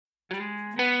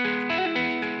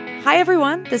Hi,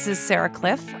 everyone. This is Sarah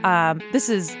Cliff. This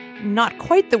is not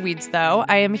quite the weeds, though.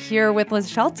 I am here with Liz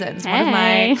Scheltens, one of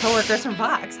my coworkers from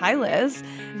Vox. Hi, Liz.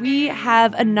 We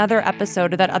have another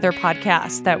episode of that other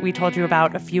podcast that we told you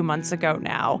about a few months ago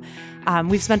now.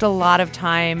 We've spent a lot of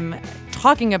time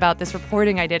talking about this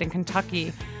reporting I did in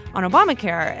Kentucky on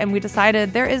Obamacare, and we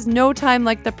decided there is no time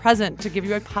like the present to give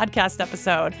you a podcast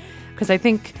episode, because it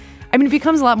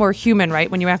becomes a lot more human, right,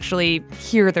 when you actually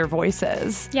hear their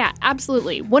voices. Yeah,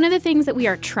 absolutely. One of the things that we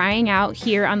are trying out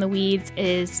here on The Weeds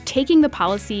is taking the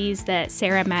policies that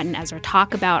Sarah, Matt, and Ezra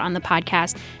talk about on the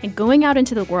podcast and going out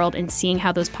into the world and seeing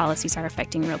how those policies are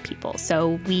affecting real people.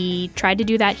 So we tried to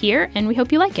do that here, and we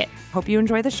hope you like it. Hope you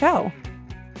enjoy the show.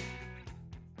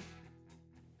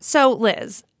 So,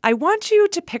 Liz, I want you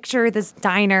to picture this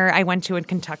diner I went to in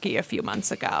Kentucky a few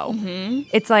months ago. Mm-hmm.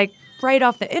 It's like right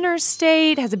off the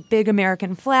interstate, has a big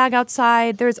American flag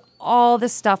outside. There's all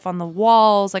this stuff on the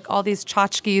walls, like all these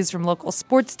tchotchkes from local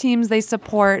sports teams they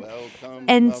support.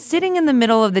 And sitting in the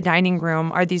middle of the dining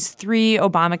room are these 3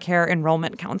 Obamacare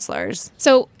enrollment counselors.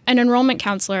 So an enrollment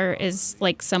counselor is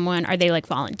like someone, are they like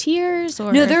volunteers?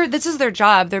 Or? No, this is their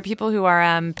job. They're people who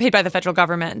are paid by the federal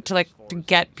government to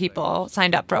get people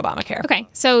signed up for Obamacare. Okay,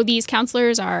 so these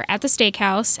counselors are at the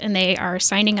steakhouse and they are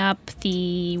signing up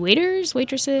the waiters,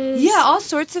 waitresses? Yeah, all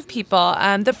sorts of people.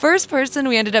 The first person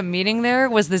we ended up meeting there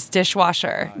was this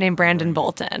dishwasher named Brandon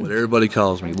Bolton. But everybody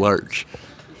calls me Lurch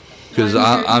because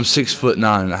I'm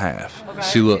 6'9.5". Okay.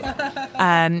 See, look.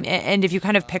 And if you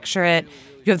kind of picture it,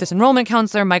 you have this enrollment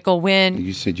counselor, Michael Wynn.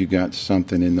 You said you got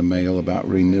something in the mail about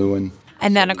renewing.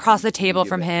 And then across the table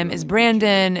from him is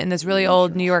Brandon in this really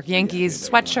old New York Yankees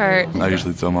sweatshirt. I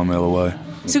usually throw my mail away.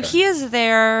 So he is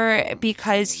there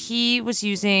because he was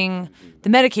using the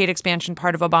Medicaid expansion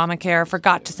part of Obamacare,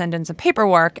 forgot to send in some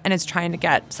paperwork, and is trying to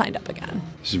get signed up again.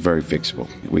 This is very fixable.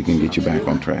 We can get you back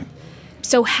on track.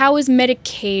 So how is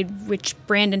Medicaid, which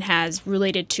Brandon has,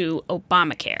 related to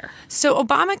Obamacare? So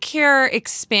Obamacare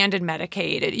expanded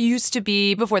Medicaid. It used to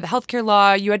be, before the healthcare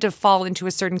law, you had to fall into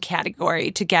a certain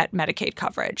category to get Medicaid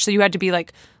coverage. So you had to be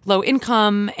like low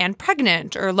income and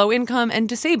pregnant or low income and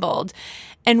disabled.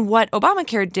 And what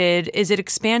Obamacare did is it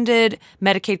expanded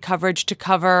Medicaid coverage to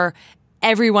cover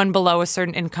everyone below a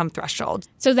certain income threshold.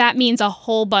 So that means a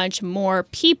whole bunch more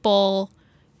people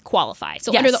qualify.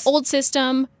 So under the old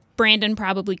system, Brandon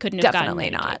probably couldn't have gotten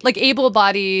Medicaid. Definitely not. Like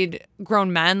able-bodied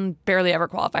grown men barely ever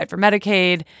qualified for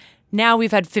Medicaid. Now we've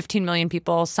had 15 million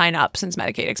people sign up since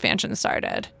Medicaid expansion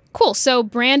started. Cool. So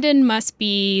Brandon must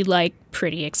be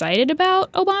pretty excited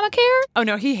about Obamacare? Oh,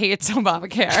 no, he hates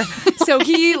Obamacare. So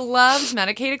he loves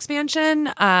Medicaid expansion,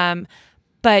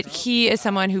 but he is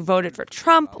someone who voted for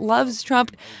Trump, loves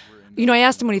Trump. You know, I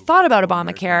asked him what he thought about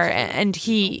Obamacare, and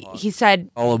he said,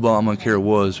 all Obamacare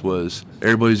was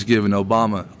everybody's giving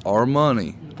Obama our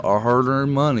money, our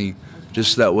hard-earned money,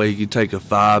 just that way he could take a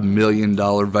 $5 million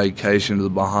vacation to the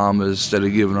Bahamas instead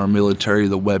of giving our military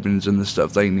the weapons and the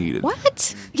stuff they needed.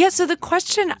 What? Yeah, so the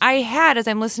question I had as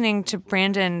I'm listening to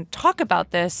Brandon talk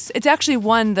about this, it's actually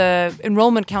one the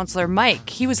enrollment counselor, Mike,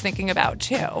 he was thinking about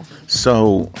too.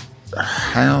 So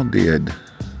how did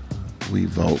we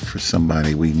vote for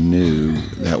somebody we knew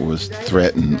that was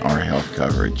threatening our health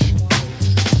coverage?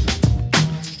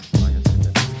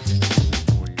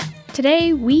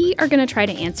 Today, we are going to try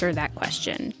to answer that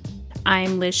question.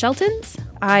 I'm Liz Scheltens.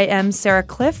 I am Sarah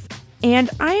Cliff, and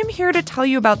I am here to tell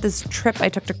you about this trip I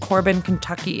took to Corbin,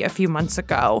 Kentucky a few months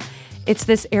ago. It's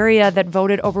this area that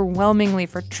voted overwhelmingly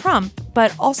for Trump,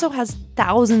 but also has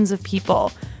thousands of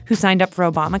people who signed up for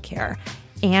Obamacare.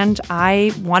 And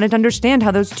I wanted to understand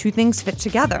how those two things fit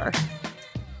together.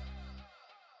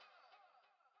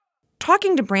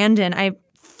 Talking to Brandon, I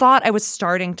thought I was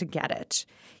starting to get it.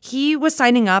 He was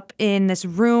signing up in this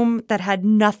room that had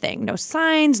nothing, no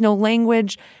signs, no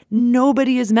language.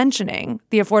 Nobody is mentioning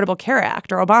the Affordable Care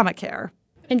Act or Obamacare.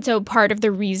 And so part of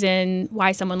the reason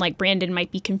why someone like Brandon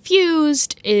might be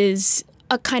confused is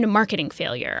a kind of marketing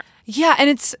failure. Yeah, and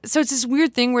it's this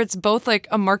weird thing where it's both like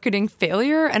a marketing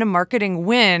failure and a marketing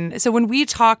win. So when we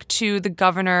talked to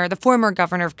the former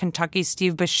governor of Kentucky,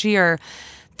 Steve Beshear,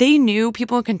 they knew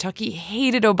people in Kentucky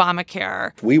hated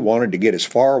Obamacare. We wanted to get as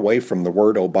far away from the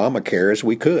word Obamacare as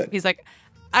we could. He's like,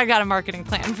 I got a marketing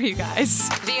plan for you guys.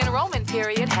 The enrollment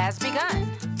period has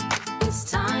begun. It's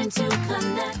time to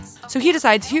connect. So he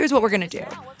decides, here's what we're going to do.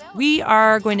 We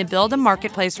are going to build a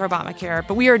marketplace for Obamacare,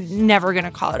 but we are never going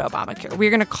to call it Obamacare. We're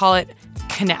going to call it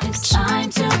Connect. It's time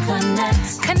to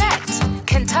connect. Connect.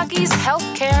 Kentucky's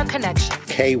Healthcare Connection.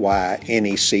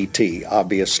 KYNECT,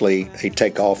 obviously a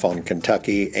takeoff on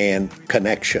Kentucky and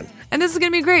connection. And this is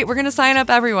going to be great. We're going to sign up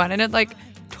everyone. And it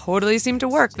totally seemed to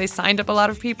work. They signed up a lot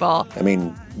of people. I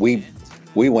mean, we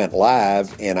went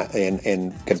live, and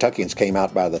Kentuckians came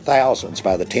out by the thousands,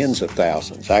 by the tens of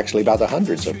thousands, actually by the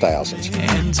hundreds of thousands.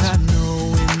 And I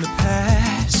know in the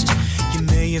past you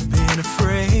may have been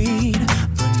afraid,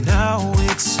 but now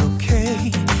it's okay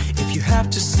if you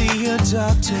have to see a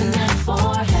doctor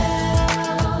For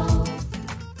help.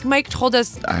 Mike told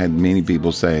us I had many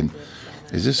people saying,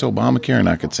 "Is this Obamacare?" And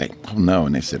I could say, "Oh, no."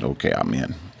 And they said, "Okay, I'm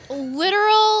in."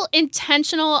 Literal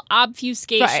intentional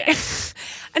obfuscation. right.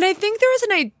 And I think there was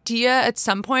an idea at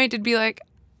some point it'd be like,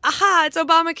 aha, it's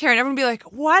Obamacare. And everyone would be like,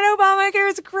 what? Obamacare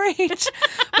is great.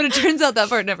 But it turns out that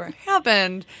part never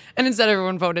happened. And instead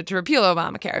everyone voted to repeal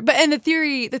Obamacare. And the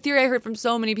theory I heard from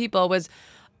so many people was,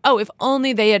 oh, if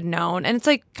only they had known. And it's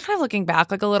like kind of looking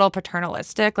back, like a little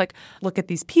paternalistic, like, look at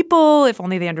these people. If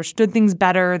only they understood things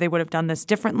better, they would have done this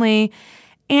differently.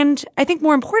 And I think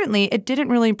more importantly, it didn't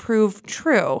really prove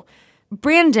true.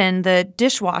 Brandon, the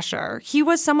dishwasher, he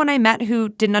was someone I met who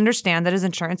didn't understand that his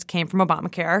insurance came from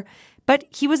Obamacare, but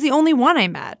he was the only one I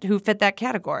met who fit that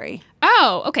category.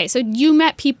 Oh, okay. So you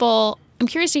met people. I'm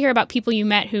curious to hear about people you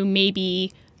met who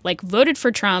maybe like voted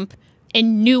for Trump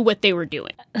and knew what they were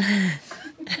doing.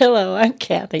 Hello, I'm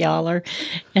Kathy Aller,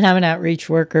 and I'm an outreach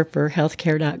worker for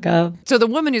healthcare.gov. So the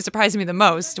woman who surprised me the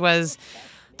most was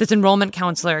this enrollment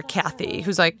counselor, Kathy,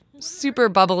 who's like super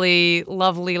bubbly,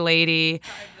 lovely lady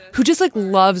who just like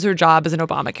loves her job as an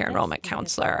Obamacare enrollment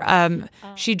counselor.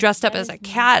 She dressed up as a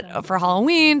cat for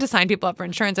Halloween to sign people up for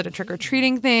insurance at a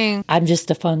trick-or-treating thing. I'm just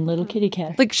a fun little kitty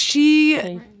cat. Like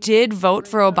she did vote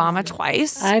for Obama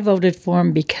twice. I voted for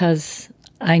him because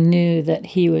I knew that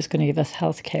he was going to give us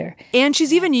health care. And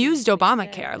she's even used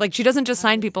Obamacare. Like she doesn't just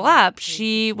sign people up.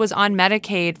 She was on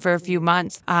Medicaid for a few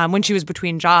months when she was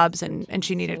between jobs and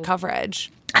she needed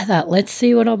coverage. I thought, let's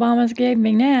see what Obama's gave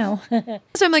me now.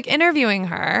 So I'm like interviewing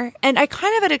her, and I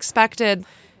kind of had expected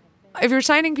if you're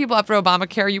signing people up for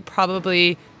Obamacare, you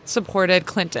probably supported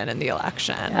Clinton in the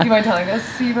election. You mind telling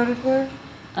us who you voted for?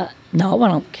 No, I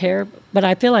don't care, but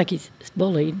I feel like he's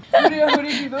bullied. Who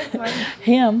did you vote for?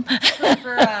 Him.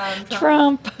 For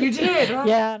Trump. You did? Wow.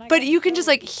 Yeah. But you can just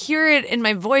like hear it in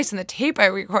my voice in the tape I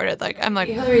recorded. Like I'm like,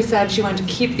 Hillary said she wanted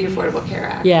to keep the Affordable Care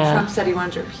Act. Yeah. Trump said he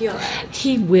wanted to repeal it.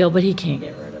 He will, but he can't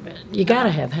get rid of it. You got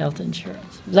to have health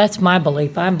insurance. That's my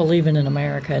belief. I'm believing in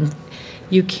America, and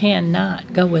you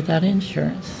cannot go without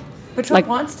insurance. But Trump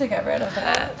wants to get rid of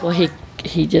it. Well,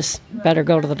 he just better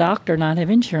go to the doctor, not have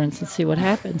insurance, and see what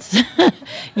happens.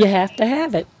 You have to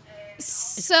have it.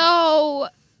 So,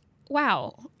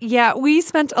 wow. Yeah, we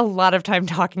spent a lot of time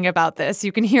talking about this.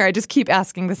 You can hear I just keep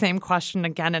asking the same question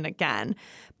again and again.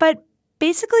 But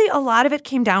basically, a lot of it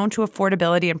came down to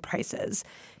affordability and prices.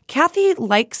 Kathy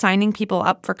likes signing people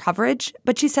up for coverage,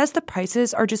 but she says the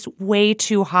prices are just way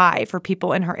too high for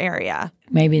people in her area.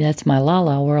 Maybe that's my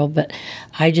la-la world, but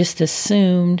I just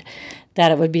assumed that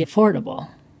it would be affordable,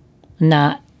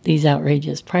 not these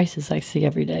outrageous prices I see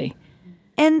every day.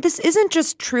 And this isn't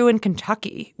just true in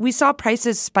Kentucky. We saw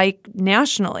prices spike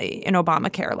nationally in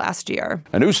Obamacare last year.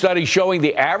 A new study showing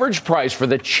the average price for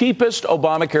the cheapest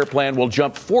Obamacare plan will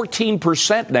jump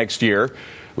 14% next year,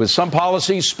 with some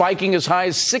policies spiking as high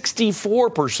as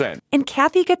 64%. And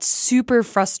Kathy gets super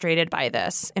frustrated by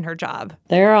this in her job.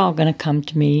 They're all going to come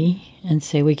to me and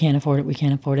say, we can't afford it, we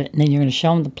can't afford it. And then you're going to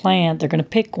show them the plan, they're going to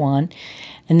pick one,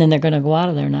 and then they're going to go out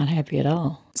of there not happy at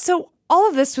all. So all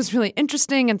of this was really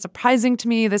interesting and surprising to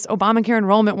me, this Obamacare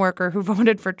enrollment worker who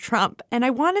voted for Trump. And I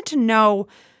wanted to know,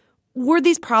 were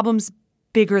these problems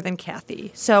bigger than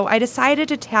Kathy? So I decided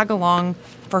to tag along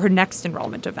for her next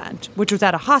enrollment event, which was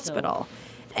at a hospital.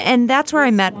 And that's where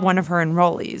I met one of her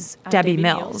enrollees, Debbie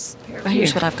Mills.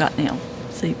 Here's what I've got now.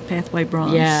 See, Pathway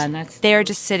Bronze. Yeah, and that's... They're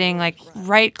just sitting like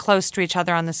right close to each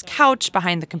other on this couch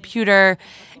behind the computer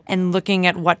and looking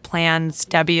at what plans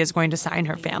Debbie is going to sign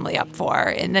her family up for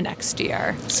in the next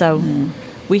year. So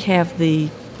we have the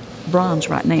bronze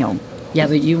right now. Yeah,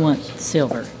 but you want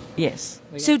silver. Yes.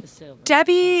 So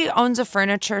Debbie owns a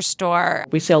furniture store.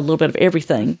 We sell a little bit of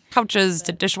everything. Couches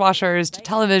to dishwashers to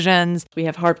televisions. We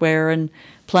have hardware and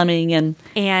plumbing and...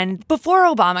 And before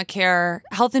Obamacare,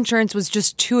 health insurance was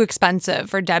just too expensive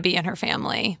for Debbie and her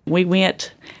family. We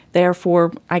went there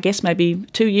for, I guess, maybe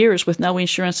 2 years with no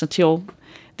insurance until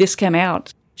this came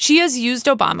out. She has used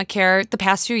Obamacare the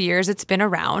past few years. It's been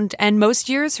around, and most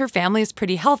years her family is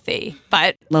pretty healthy.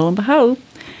 But lo and behold,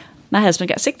 my husband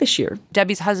got sick this year.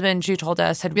 Debbie's husband, she told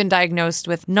us, had been diagnosed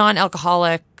with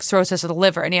non-alcoholic cirrhosis of the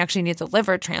liver, and he actually needs a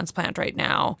liver transplant right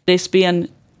now. It's been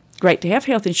great to have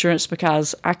health insurance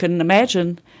because I couldn't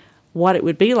imagine what it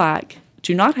would be like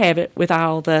to not have it with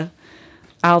all the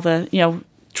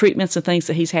treatments and things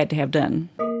that he's had to have done.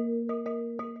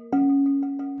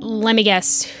 let me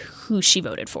guess who she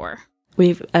voted for.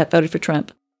 We've voted for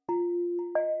Trump.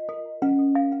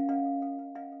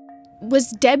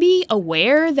 Was Debbie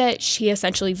aware that she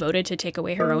essentially voted to take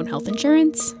away her own health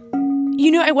insurance?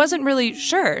 I wasn't really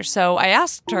sure, so I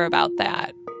asked her about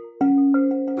that.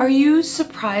 Are you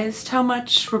surprised how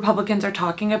much Republicans are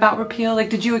talking about repeal? Like,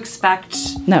 did you expect...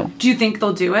 No. Do you think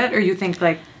they'll do it, or you think,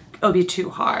 like, it'll be too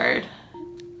hard?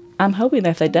 I'm hoping that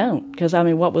if they don't, because,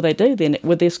 what will they do then?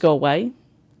 Would this go away?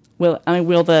 Will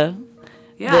the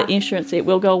insurance, it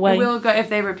will go away? It will go, if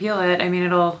they repeal it,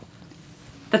 it'll...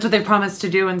 That's what they promised to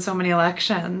do in so many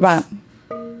elections. Right.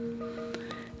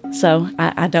 So,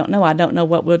 I don't know. I don't know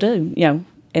what we'll do,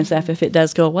 and stuff if it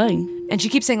does go away. And she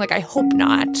keeps saying, like, I hope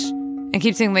not. And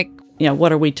keeps saying, like...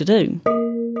 what are we to do?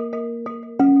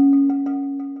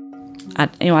 I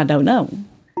don't know.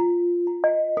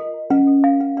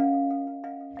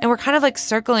 And we're kind of, like,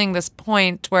 circling this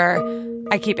point where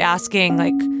I keep asking,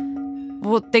 like,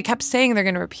 well, they kept saying they're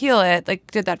going to repeal it. Like,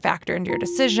 did that factor into your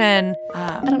decision?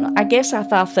 I don't know. I guess I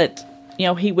thought that,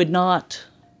 he would not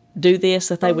do this,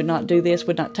 that they would not do this,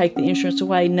 would not take the insurance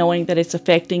away, knowing that it's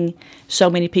affecting so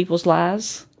many people's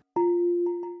lives.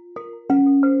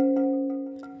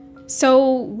 So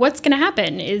what's going to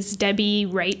happen? Is Debbie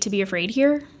right to be afraid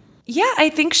here? Yeah, I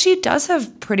think she does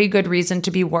have pretty good reason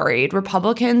to be worried.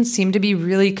 Republicans seem to be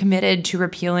really committed to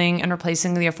repealing and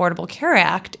replacing the Affordable Care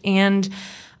Act. And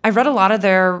I've read a lot of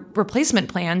their replacement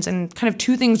plans, and kind of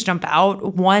two things jump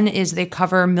out. One is they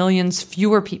cover millions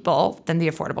fewer people than the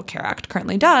Affordable Care Act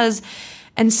currently does.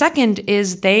 And second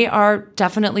is they are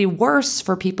definitely worse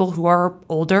for people who are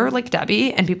older, like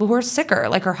Debbie, and people who are sicker,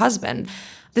 like her husband.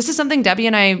 This is something Debbie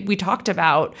and we talked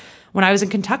about when I was in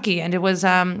Kentucky, and it was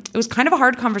kind of a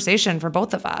hard conversation for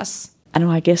both of us. I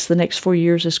know. I guess the next 4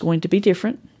 years is going to be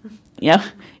different.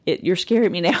 You're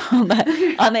scaring me now on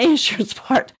the insurance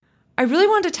part. I really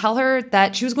wanted to tell her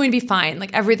that she was going to be fine,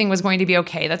 like everything was going to be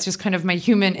okay. That's just kind of my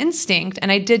human instinct.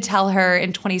 And I did tell her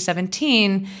in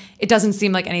 2017, it doesn't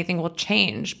seem like anything will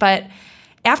change. But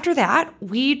after that,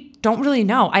 we don't really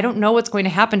know. I don't know what's going to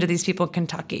happen to these people in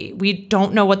Kentucky. We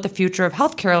don't know what the future of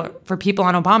healthcare for people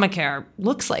on Obamacare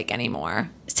looks like anymore.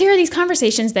 Sarah, these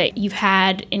conversations that you've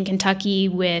had in Kentucky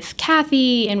with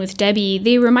Kathy and with Debbie,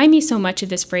 they remind me so much of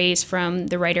this phrase from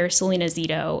the writer Selena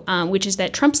Zito, which is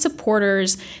that Trump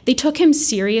supporters, they took him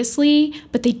seriously,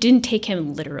 but they didn't take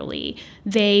him literally.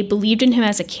 They believed in him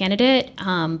as a candidate,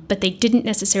 but they didn't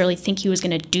necessarily think he was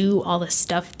going to do all the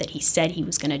stuff that he said he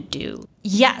was going to do.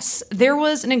 Yes, there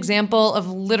was an example of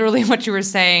literally what you were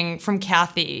saying from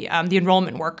Kathy, the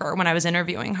enrollment worker, when I was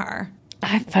interviewing her.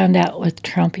 I found out with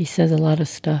Trump, he says a lot of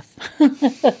stuff.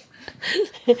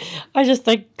 I just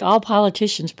think all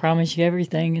politicians promise you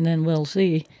everything, and then we'll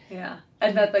see. Yeah.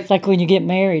 And that, it's like when you get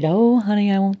married. Oh,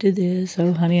 honey, I won't do this.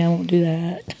 Oh, honey, I won't do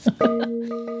that.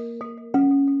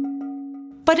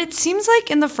 But it seems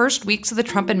like in the first weeks of the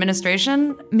Trump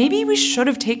administration, maybe we should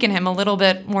have taken him a little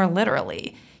bit more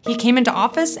literally. He came into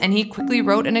office and he quickly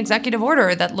wrote an executive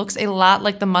order that looks a lot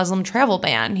like the Muslim travel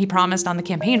ban he promised on the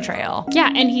campaign trail.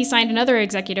 Yeah, and he signed another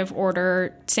executive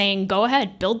order saying, go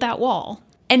ahead, build that wall.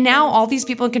 And now all these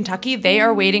people in Kentucky, they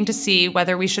are waiting to see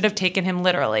whether we should have taken him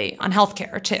literally on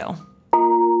healthcare, too.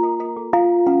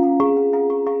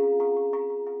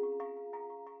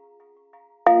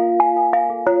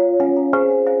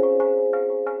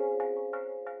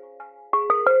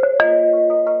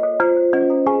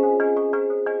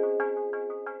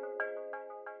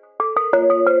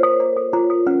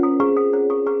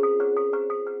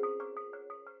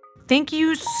 Thank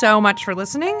you so much for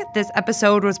listening. This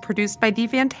episode was produced by the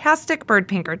fantastic Bird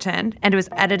Pinkerton, and it was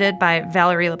edited by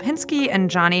Valerie Lipinski and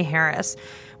Johnny Harris.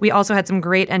 We also had some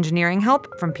great engineering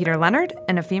help from Peter Leonard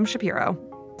and Afim Shapiro.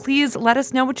 Please let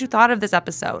us know what you thought of this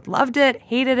episode. Loved it,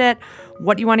 hated it,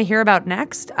 what you want to hear about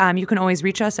next. You can always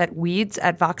reach us at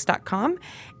weeds@vox.com,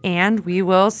 and we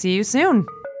will see you soon.